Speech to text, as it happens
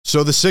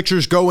So the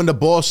Sixers go into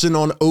Boston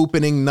on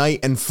opening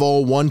night and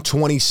fall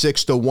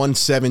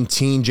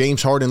 126-117.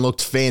 James Harden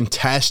looked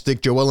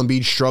fantastic. Joel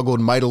Embiid struggled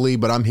mightily,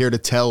 but I'm here to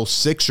tell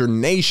Sixer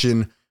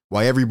Nation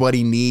why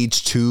everybody needs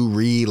to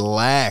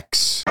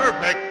relax.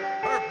 Perfect.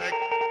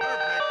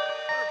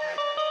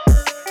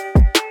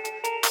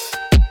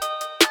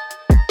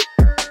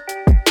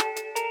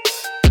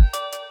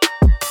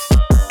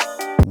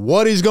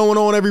 What is going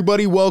on,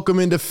 everybody? Welcome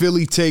into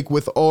Philly Take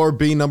with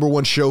RB, number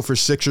one show for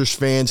Sixers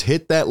fans.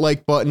 Hit that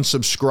like button,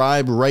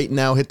 subscribe right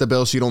now, hit the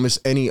bell so you don't miss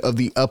any of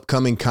the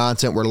upcoming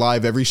content. We're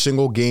live every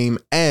single game,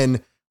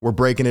 and we're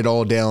breaking it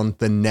all down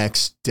the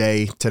next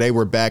day. Today,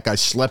 we're back. I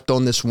slept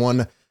on this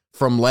one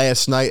from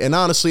last night, and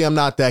honestly, I'm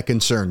not that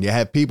concerned. You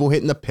have people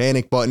hitting the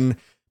panic button.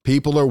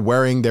 People are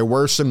worrying. There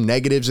were some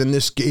negatives in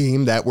this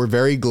game that were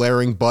very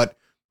glaring, but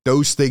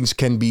those things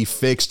can be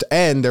fixed,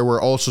 and there were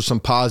also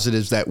some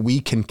positives that we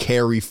can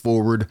carry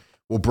forward.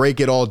 We'll break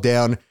it all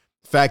down.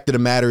 Fact of the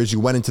matter is you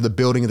went into the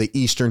building of the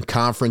Eastern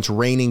Conference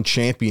reigning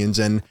champions,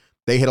 and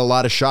they hit a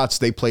lot of shots.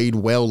 They played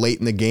well late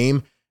in the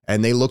game,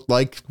 and they looked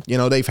like, you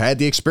know, they've had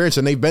the experience,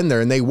 and they've been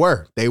there, and they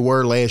were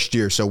last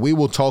year. So we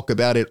will talk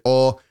about it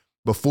all.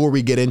 Before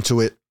we get into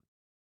it,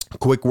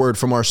 quick word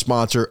from our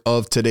sponsor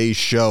of today's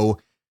show.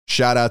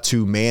 Shout out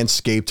to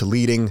Manscaped,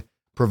 leading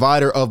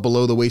provider of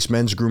below-the-waist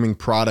men's grooming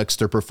products.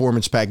 Their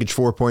Performance Package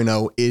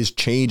 4.0 is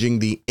changing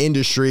the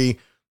industry.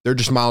 They're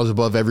just miles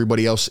above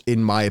everybody else,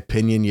 in my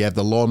opinion. You have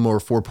the Lawnmower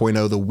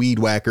 4.0, the Weed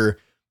Whacker,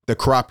 the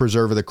Crop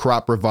Preserver, the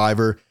Crop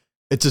Reviver.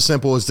 It's as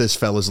simple as this,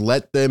 fellas.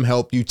 Let them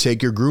help you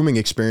take your grooming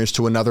experience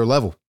to another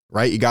level,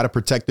 right? You got to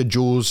protect the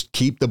jewels,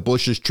 keep the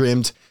bushes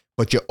trimmed,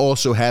 but you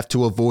also have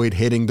to avoid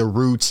hitting the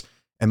roots.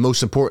 And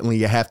most importantly,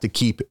 you have to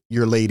keep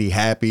your lady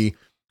happy.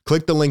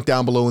 Click the link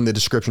down below in the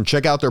description.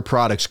 Check out their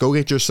products. Go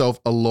get yourself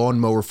a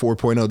Lawnmower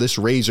 4.0. This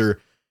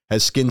razor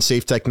has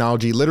skin-safe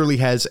technology, literally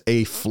has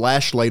a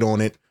flashlight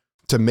on it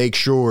to make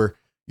sure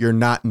you're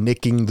not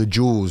nicking the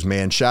jewels,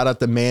 man. Shout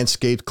out to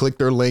Manscaped. Click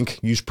their link.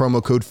 Use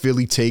promo code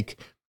PhillyTake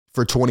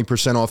for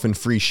 20% off and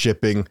free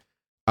shipping.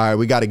 All right,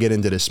 we got to get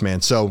into this, man.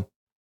 So,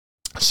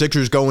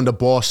 Sixers going to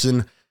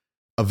Boston.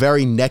 A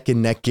very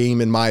neck-and-neck game,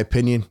 in my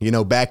opinion. You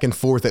know, back and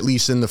forth, at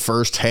least in the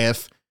first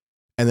half.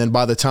 And then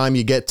by the time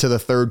you get to the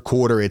third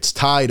quarter, it's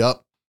tied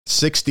up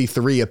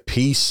 63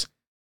 apiece.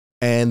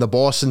 And the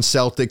Boston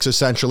Celtics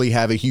essentially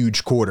have a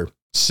huge quarter.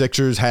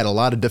 Sixers had a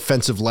lot of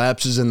defensive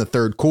lapses in the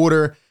third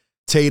quarter.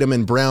 Tatum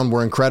and Brown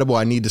were incredible.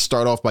 I need to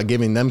start off by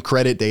giving them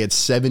credit. They had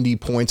 70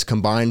 points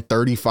combined,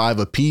 35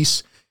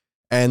 apiece.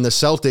 And the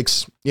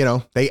Celtics, you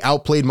know, they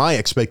outplayed my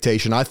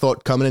expectation. I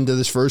thought coming into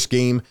this first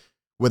game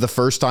with a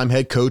first-time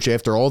head coach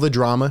after all the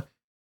drama,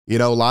 you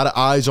know, a lot of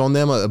eyes on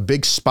them, a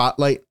big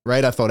spotlight,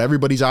 right? I thought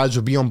everybody's eyes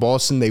would be on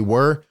Boston. They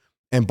were,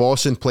 and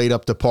Boston played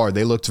up to par.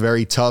 They looked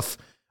very tough.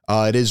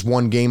 It is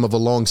one game of a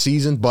long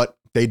season, but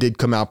they did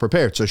come out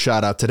prepared, so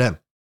shout out to them.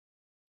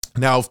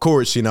 Now, of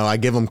course, you know, I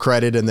give them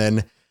credit, and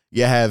then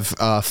you have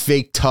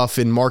fake tough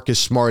and Marcus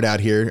Smart out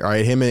here. All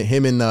right, him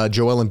and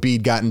Joel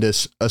Embiid got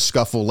into a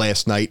scuffle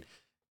last night.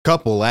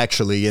 Couple,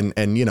 actually,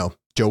 and you know,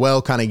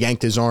 Joel kind of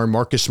yanked his arm.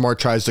 Marcus Smart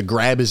tries to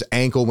grab his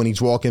ankle when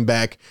he's walking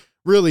back.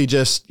 Really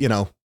just, you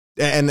know,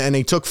 and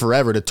they took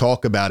forever to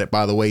talk about it,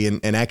 by the way,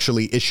 and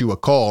actually issue a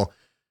call.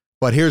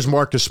 But here's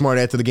Marcus Smart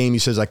after the game. He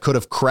says, I could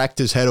have cracked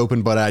his head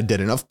open, but I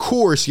didn't. Of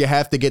course, you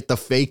have to get the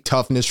fake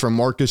toughness from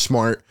Marcus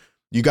Smart.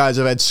 You guys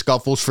have had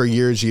scuffles for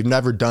years. You've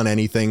never done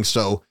anything.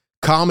 So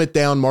calm it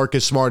down,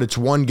 Marcus Smart. It's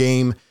one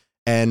game.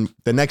 And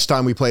the next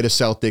time we play the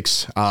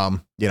Celtics,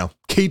 you know,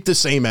 keep the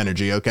same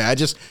energy, okay?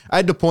 I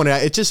had to point it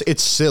out.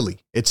 It's silly.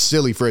 It's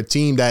silly for a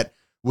team that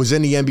was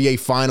in the NBA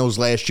Finals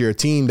last year, a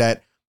team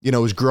that, you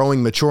know, is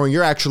growing, maturing.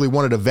 You're actually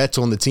one of the vets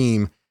on the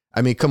team.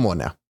 I mean, come on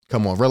now.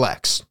 Come on,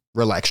 relax.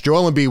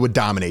 Joel Embiid would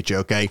dominate you,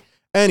 okay?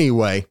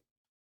 Anyway,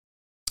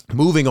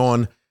 moving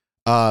on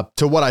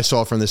to what I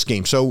saw from this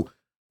game. So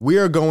we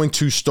are going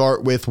to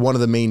start with one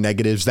of the main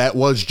negatives. That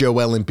was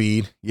Joel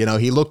Embiid. You know,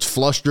 he looked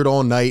flustered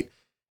all night,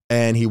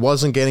 and he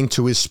wasn't getting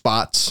to his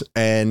spots.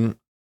 And,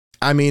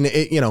 I mean,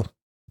 you know,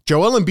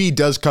 Joel Embiid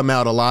does come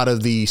out a lot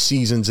of the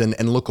seasons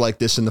and look like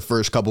this in the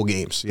first couple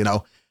games. You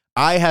know,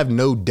 I have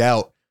no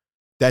doubt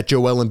that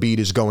Joel Embiid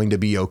is going to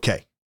be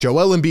okay.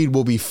 Joel Embiid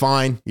will be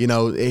fine. You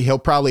know, he'll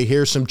probably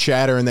hear some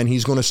chatter, and then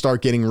he's going to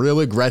start getting real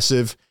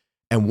aggressive.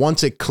 And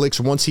once it clicks,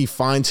 once he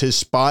finds his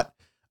spot,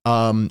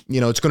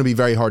 you know, it's going to be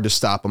very hard to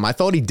stop him. I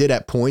thought he did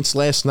at points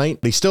last night.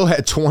 He still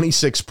had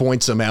 26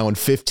 points somehow and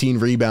 15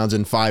 rebounds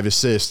and 5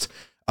 assists.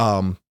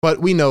 But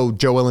we know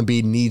Joel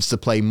Embiid needs to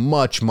play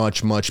much,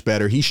 much, much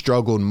better. He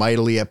struggled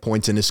mightily at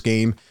points in this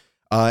game.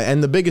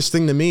 And the biggest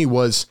thing to me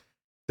was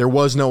there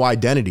was no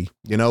identity.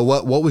 You know,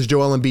 what was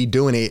Joel Embiid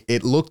doing?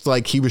 It looked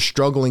like he was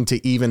struggling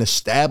to even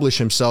establish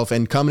himself.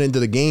 And coming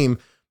into the game,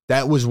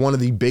 that was one of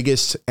the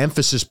biggest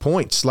emphasis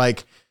points.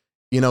 Like,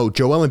 you know,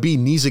 Joel Embiid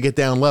needs to get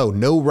down low.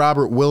 No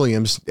Robert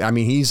Williams. I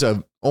mean, he's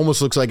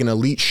almost looks like an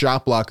elite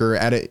shot blocker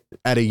at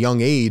a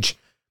young age.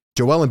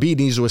 Joel Embiid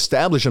needs to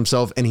establish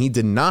himself, and he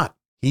did not.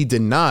 He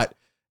did not.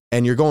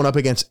 and you're going up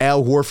against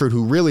Al Horford,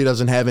 who really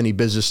doesn't have any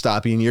business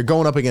stopping, and you're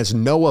going up against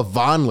Noah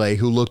Vonleh,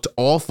 who looked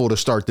awful to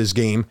start this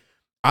game.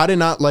 I did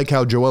not like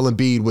how Joel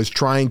Embiid was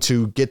trying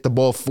to get the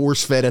ball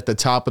force-fed at the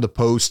top of the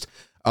post,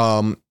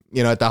 at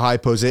the high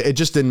post. It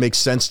just didn't make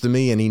sense to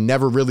me, and he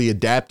never really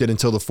adapted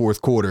until the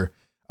fourth quarter.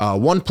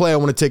 One play I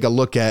want to take a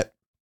look at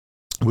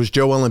was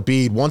Joel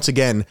Embiid once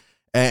again,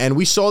 and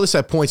we saw this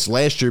at points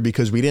last year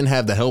because we didn't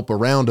have the help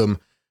around him,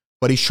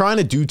 but he's trying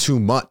to do too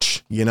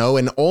much,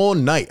 and all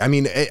night. I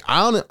mean,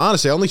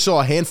 honestly, I only saw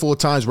a handful of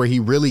times where he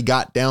really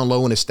got down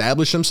low and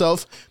established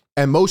himself,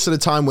 and most of the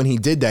time when he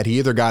did that, he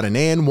either got an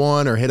and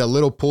one or hit a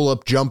little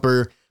pull-up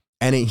jumper,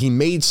 and he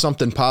made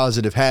something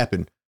positive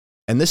happen.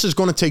 And this is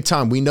going to take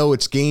time. We know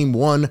it's game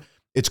one.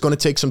 It's going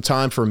to take some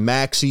time for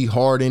Maxey,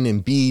 Harden,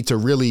 and B to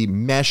really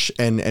mesh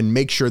and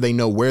make sure they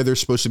know where they're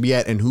supposed to be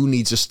at and who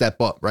needs to step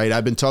up, right?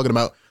 I've been talking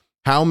about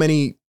how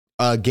many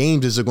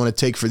games is it going to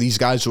take for these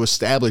guys to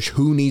establish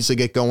who needs to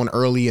get going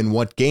early in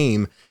what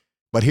game.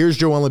 But here's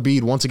Joel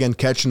Embiid once again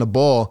catching the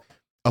ball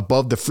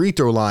above the free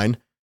throw line.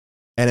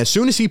 And as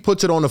soon as he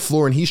puts it on the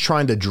floor and he's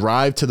trying to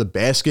drive to the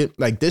basket,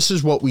 like, this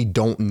is what we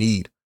don't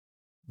need.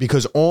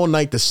 Because all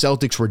night the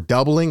Celtics were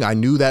doubling. I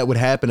knew that would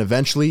happen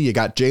eventually. You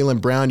got Jaylen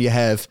Brown. You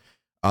have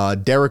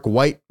Derek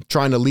White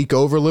trying to leak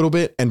over a little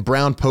bit, and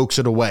Brown pokes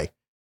it away.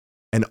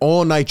 And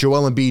all night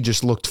Joel Embiid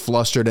just looked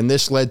flustered, and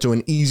this led to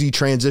an easy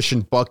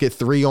transition bucket,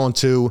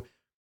 3-on-2,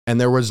 and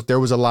there was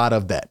a lot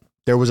of that.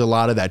 There was a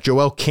lot of that.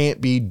 Joel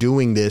can't be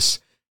doing this.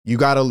 You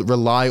got to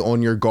rely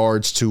on your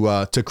guards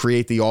to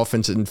create the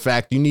offense. In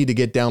fact, you need to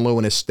get down low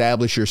and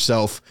establish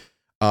yourself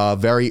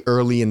very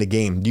early in the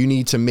game. You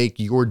need to make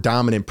your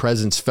dominant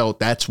presence felt.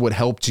 That's what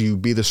helped you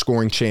be the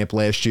scoring champ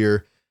last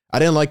year. I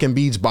didn't like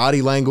Embiid's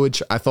body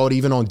language. I thought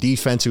even on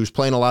defense, he was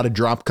playing a lot of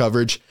drop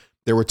coverage.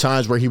 There were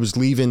times where he was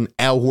leaving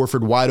Al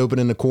Horford wide open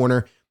in the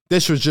corner.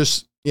 This was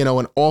just,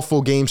 an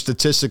awful game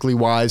statistically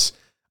wise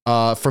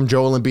from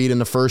Joel Embiid in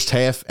the first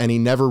half, and he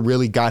never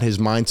really got his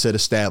mindset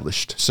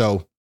established.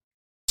 So,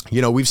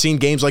 we've seen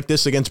games like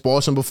this against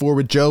Boston before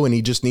with Joe, and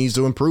he just needs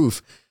to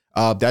improve.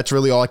 That's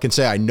really all I can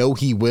say. I know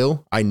he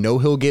will. I know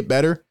he'll get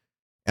better,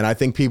 and I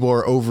think people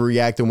are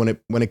overreacting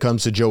when it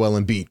comes to Joel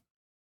Embiid.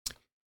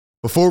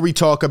 Before we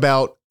talk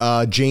about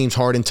James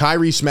Harden,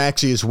 Tyrese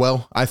Maxey as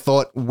well. I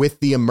thought with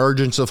the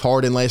emergence of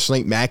Harden last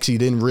night, Maxey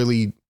didn't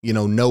really,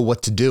 know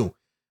what to do.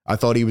 I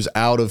thought he was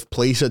out of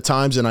place at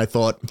times, and I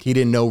thought he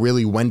didn't know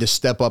really when to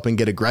step up and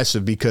get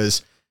aggressive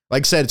because,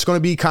 like I said, it's going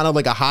to be kind of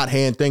like a hot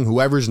hand thing.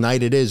 Whoever's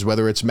night it is,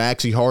 whether it's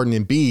Maxey, Harden,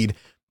 and Embiid,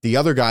 the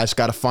other guys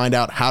got to find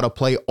out how to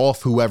play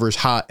off whoever's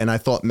hot, and I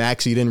thought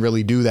Maxey didn't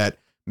really do that.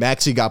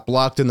 Maxey got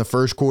blocked in the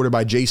first quarter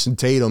by Jason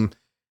Tatum,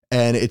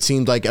 and it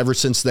seemed like ever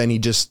since then he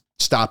just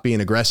stopped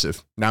being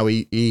aggressive. Now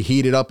he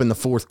heated up in the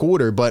fourth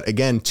quarter, but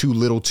again, too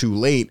little, too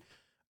late.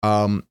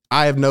 I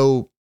have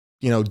no,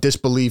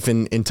 disbelief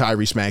in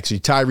Tyrese Maxey.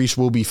 Tyrese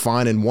will be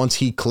fine, and once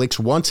he clicks,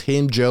 once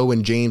him, Joe,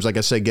 and James, like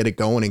I said, get it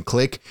going and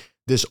click,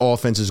 this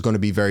offense is going to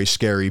be very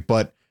scary.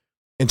 But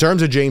in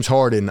terms of James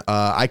Harden,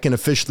 I can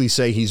officially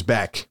say he's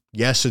back.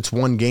 Yes, it's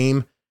one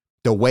game.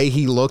 The way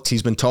he looked,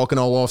 he's been talking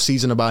all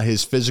offseason about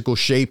his physical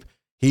shape.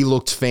 He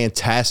looked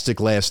fantastic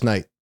last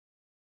night.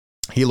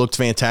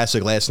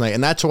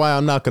 And that's why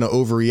I'm not going to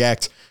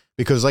overreact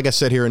because, like I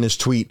said here in this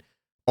tweet,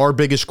 our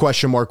biggest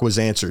question mark was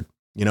answered.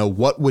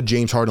 What would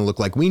James Harden look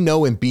like? We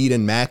know Embiid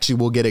and Maxey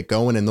will get it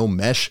going and they'll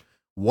mesh.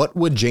 What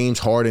would James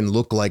Harden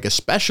look like,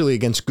 especially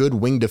against good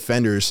wing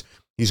defenders?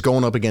 He's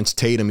going up against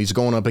Tatum. He's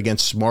going up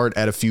against Smart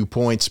at a few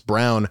points.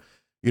 Brown.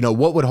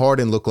 What would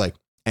Harden look like?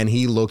 And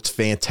he looked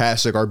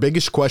fantastic. Our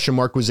biggest question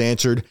mark was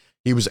answered.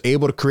 He was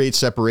able to create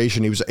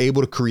separation. He was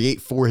able to create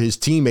for his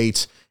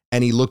teammates,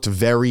 and he looked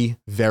very,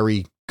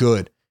 very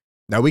good.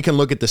 Now we can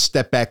look at the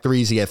step back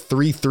threes. He had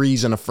 3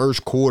 threes in the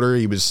first quarter.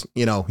 He was,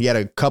 he had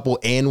a couple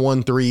and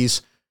 1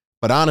 threes,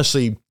 but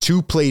honestly,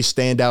 2 plays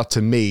stand out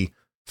to me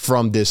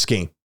from this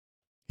game.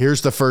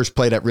 Here's the first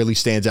play that really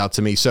stands out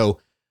to me. So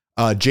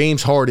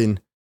James Harden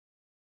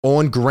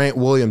on Grant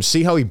Williams,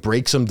 see how he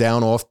breaks him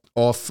down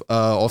off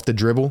the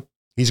dribble?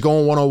 He's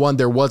going 1-on-1.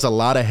 There was a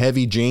lot of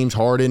heavy James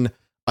Harden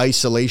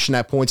isolation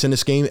at points in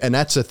this game, and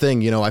that's the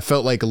thing. I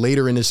felt like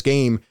later in this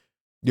game,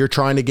 you're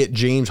trying to get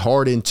James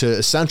Harden to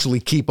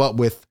essentially keep up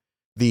with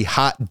the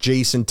hot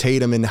Jason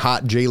Tatum and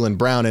hot Jaylen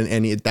Brown,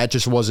 and that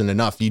just wasn't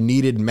enough. You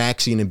needed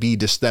Maxey and Embiid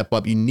to step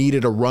up. You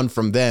needed a run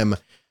from them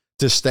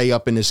to stay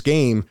up in this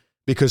game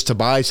because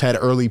Tobias had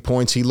early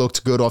points. He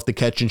looked good off the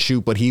catch and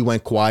shoot, but he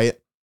went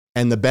quiet,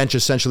 and the bench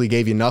essentially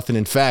gave you nothing.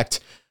 In fact,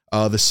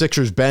 the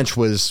Sixers bench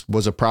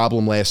was a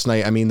problem last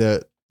night. I mean,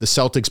 the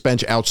Celtics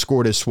bench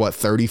outscored us,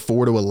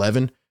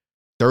 34-11?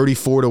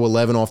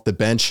 34-11 off the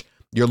bench.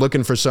 You're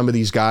looking for some of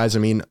these guys. I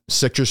mean,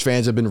 Sixers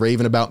fans have been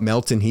raving about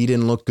Melton. He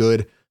didn't look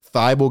good.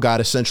 Thibault got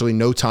essentially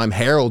no time.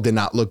 Harold did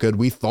not look good.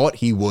 We thought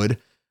he would.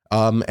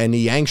 And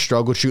Niang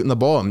struggled shooting the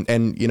ball.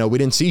 And we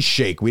didn't see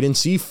Shake. We didn't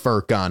see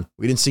Furkan.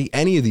 We didn't see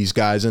any of these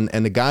guys. And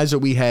the guys that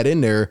we had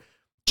in there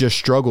just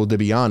struggled, to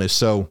be honest.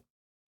 So,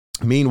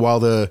 meanwhile,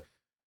 the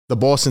the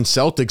Boston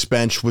Celtics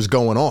bench was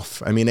going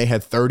off. I mean, they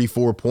had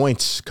 34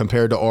 points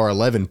compared to our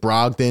 11.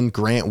 Brogdon,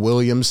 Grant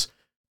Williams,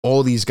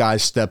 all these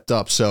guys stepped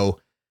up. So,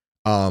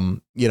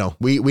 you know,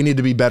 we need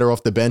to be better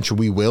off the bench.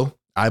 We will,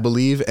 I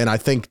believe. And I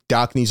think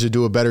Doc needs to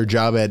do a better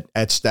job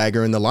at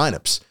staggering the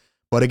lineups.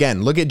 But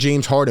again, look at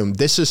James Harden.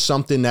 This is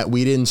something that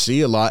we didn't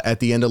see a lot at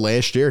the end of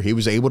last year. He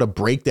was able to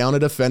break down a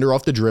defender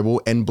off the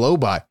dribble and blow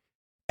by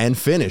and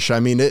finish.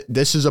 I mean,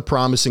 this is a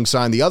promising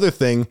sign. The other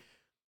thing,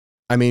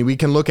 I mean, we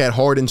can look at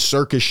Harden's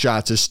circus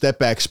shots, his step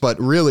backs, but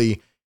really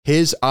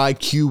his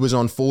IQ was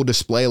on full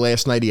display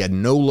last night. He had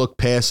no look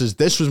passes.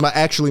 This was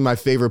actually my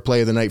favorite play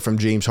of the night from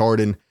James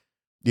Harden.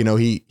 You know,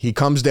 he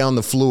comes down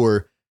the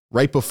floor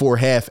right before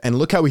half, and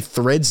look how he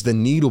threads the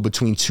needle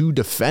between two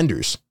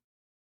defenders.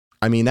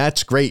 I mean,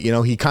 that's great. You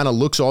know, he kind of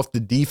looks off the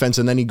defense,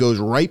 and then he goes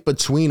right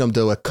between them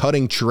to a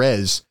cutting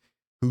Trez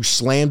who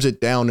slams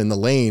it down in the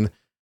lane.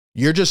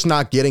 You're just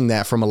not getting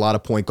that from a lot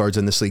of point guards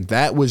in this league.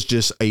 That was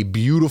just a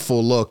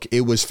beautiful look.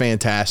 It was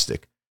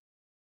fantastic.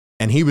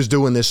 And he was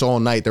doing this all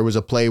night. There was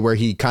a play where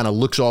he kind of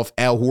looks off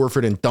Al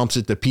Horford and dumps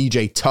it to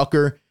PJ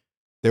Tucker.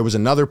 There was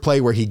another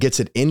play where he gets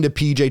it into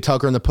PJ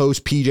Tucker in the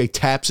post. PJ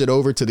taps it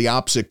over to the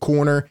opposite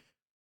corner,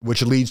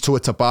 which leads to a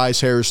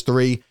Tobias Harris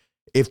three.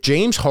 If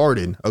James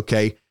Harden,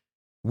 okay,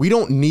 we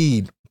don't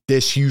need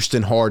this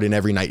Houston Harden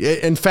every night.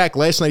 In fact,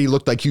 last night he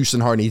looked like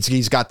Houston Harden.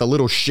 He's got the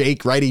little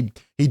shake, right?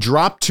 He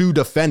dropped two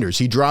defenders.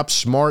 He dropped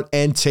Smart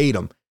and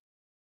Tatum.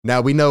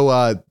 Now we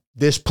know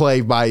this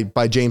play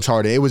by James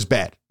Harden, it was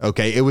bad.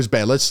 Okay, it was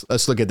bad.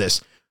 Let's look at this.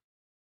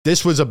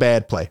 This was a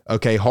bad play.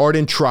 Okay,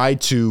 Harden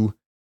tried to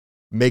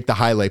make the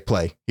highlight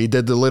play. He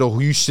did the little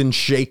Houston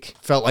shake.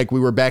 Felt like we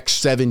were back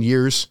 7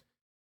 years,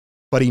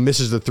 but he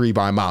misses the three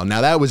by a mile.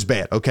 Now that was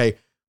bad. Okay,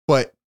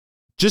 but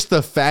just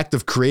the fact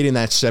of creating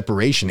that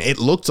separation, it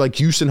looked like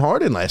Houston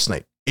Harden last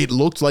night. It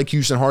looked like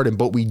Houston Harden,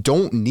 but we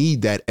don't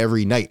need that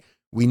every night.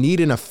 We need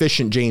an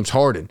efficient James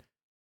Harden.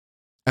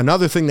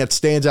 Another thing that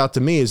stands out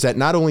to me is that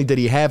not only did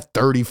he have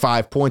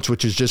 35 points,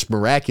 which is just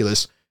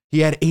miraculous, he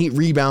had 8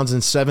 rebounds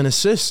and 7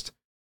 assists.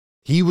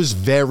 He was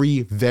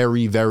very,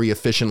 very, very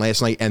efficient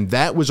last night, and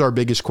that was our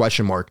biggest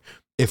question mark.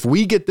 If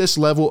we get this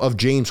level of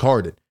James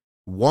Harden,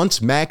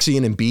 once Maxey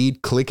and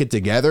Embiid click it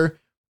together,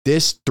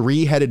 this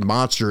three-headed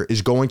monster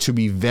is going to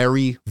be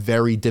very,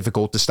 very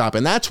difficult to stop.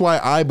 And that's why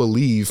I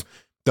believe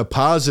the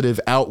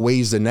positive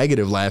outweighs the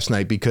negative last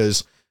night,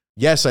 because,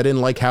 yes, I didn't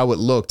like how it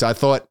looked. I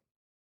thought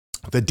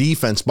the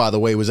defense, by the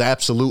way, was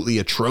absolutely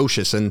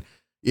atrocious. And,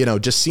 you know,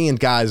 just seeing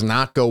guys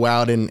not go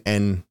out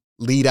and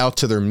lead out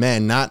to their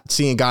men, not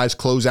seeing guys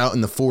close out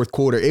in the fourth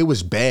quarter, it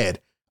was bad.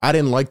 I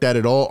didn't like that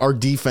at all. Our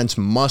defense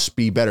must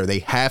be better. They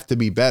have to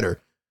be better.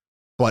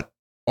 But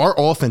our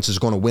offense is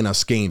going to win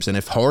us games. And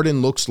if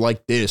Harden looks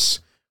like this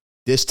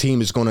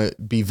team is going to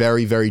be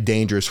very, very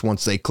dangerous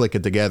once they click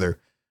it together.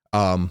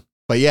 But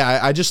yeah,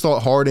 I just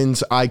thought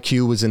Harden's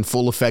IQ was in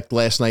full effect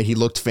last night. He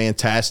looked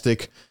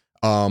fantastic.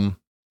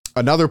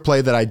 Another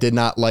play that I did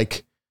not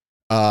like,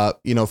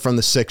 from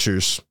the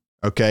Sixers.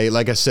 Okay.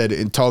 Like I said,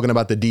 in talking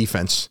about the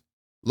defense,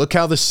 look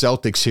how the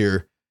Celtics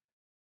here,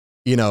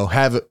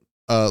 have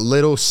a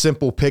little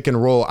simple pick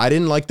and roll. I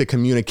didn't like the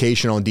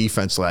communication on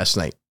defense last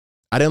night.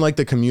 I didn't like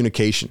the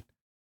communication.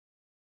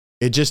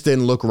 It just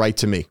didn't look right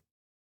to me.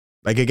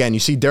 Like, again, you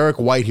see Derek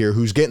White here,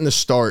 who's getting the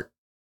start,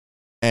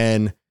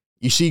 and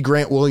you see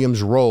Grant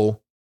Williams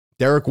roll.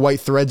 Derek White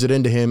threads it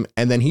into him,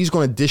 and then he's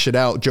going to dish it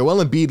out.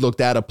 Joel Embiid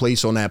looked out of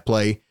place on that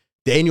play.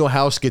 Daniel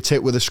House gets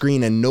hit with a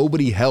screen, and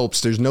nobody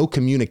helps. There's no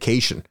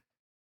communication.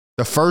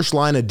 The first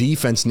line of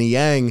defense,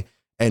 Niang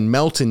and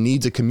Melton,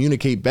 need to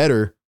communicate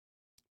better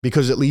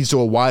because it leads to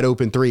a wide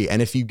open three.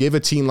 And if you give a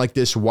team like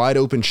this wide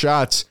open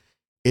shots,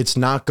 it's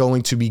not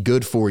going to be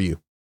good for you.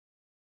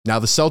 Now,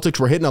 the Celtics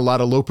were hitting a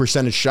lot of low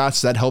percentage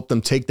shots that helped them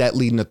take that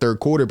lead in the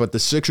third quarter, but the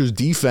Sixers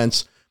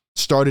defense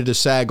started to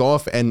sag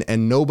off and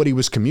nobody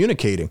was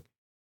communicating.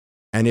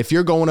 And if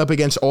you're going up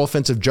against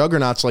offensive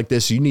juggernauts like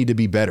this, you need to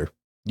be better.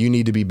 You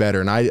need to be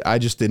better. And I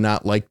just did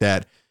not like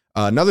that.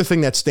 Another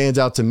thing that stands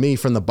out to me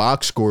from the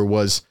box score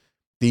was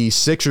the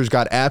Sixers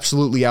got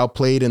absolutely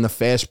outplayed in the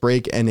fast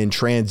break and in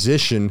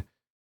transition.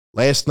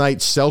 Last night,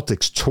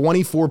 Celtics,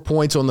 24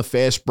 points on the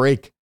fast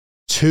break,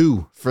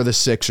 2 for the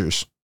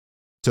Sixers.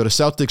 So the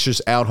Celtics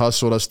just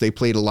out-hustled us. They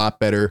played a lot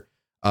better,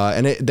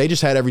 and they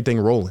just had everything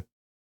rolling.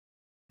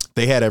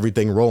 They had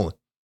everything rolling.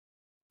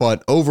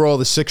 But overall,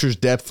 the Sixers'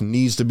 depth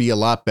needs to be a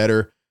lot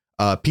better.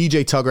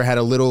 PJ Tucker had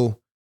a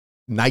little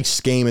nice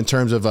game in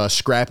terms of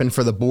scrapping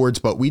for the boards,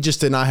 but we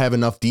just did not have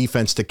enough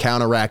defense to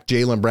counteract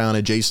Jaylen Brown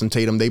and Jason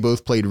Tatum. They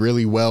both played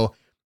really well,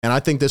 and I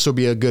think this will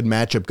be a good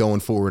matchup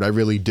going forward. I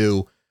really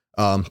do.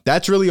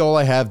 That's really all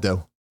I have,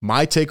 though.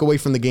 My takeaway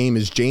from the game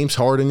is James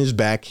Harden is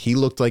back. He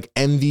looked like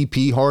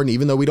MVP Harden,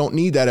 even though we don't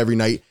need that every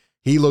night.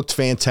 He looked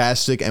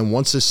fantastic, and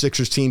once the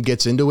Sixers team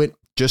gets into it,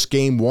 just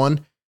game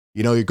one,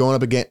 you're going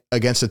up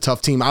against a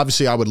tough team.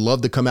 Obviously, I would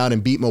love to come out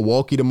and beat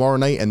Milwaukee tomorrow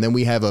night, and then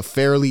we have a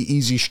fairly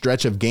easy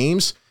stretch of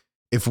games.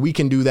 If we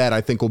can do that,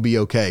 I think we'll be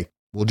okay.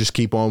 We'll just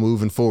keep on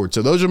moving forward.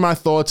 So those are my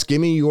thoughts.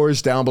 Give me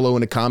yours down below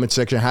in the comment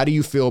section. How do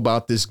you feel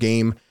about this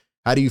game?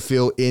 How do you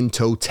feel in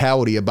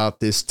totality about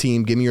this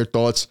team? Give me your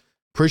thoughts.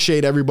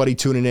 Appreciate everybody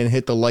tuning in.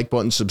 Hit the like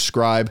button,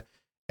 subscribe,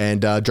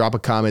 and drop a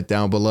comment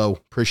down below.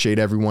 Appreciate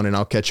everyone, and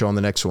I'll catch you on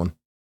the next one.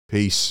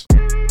 Peace.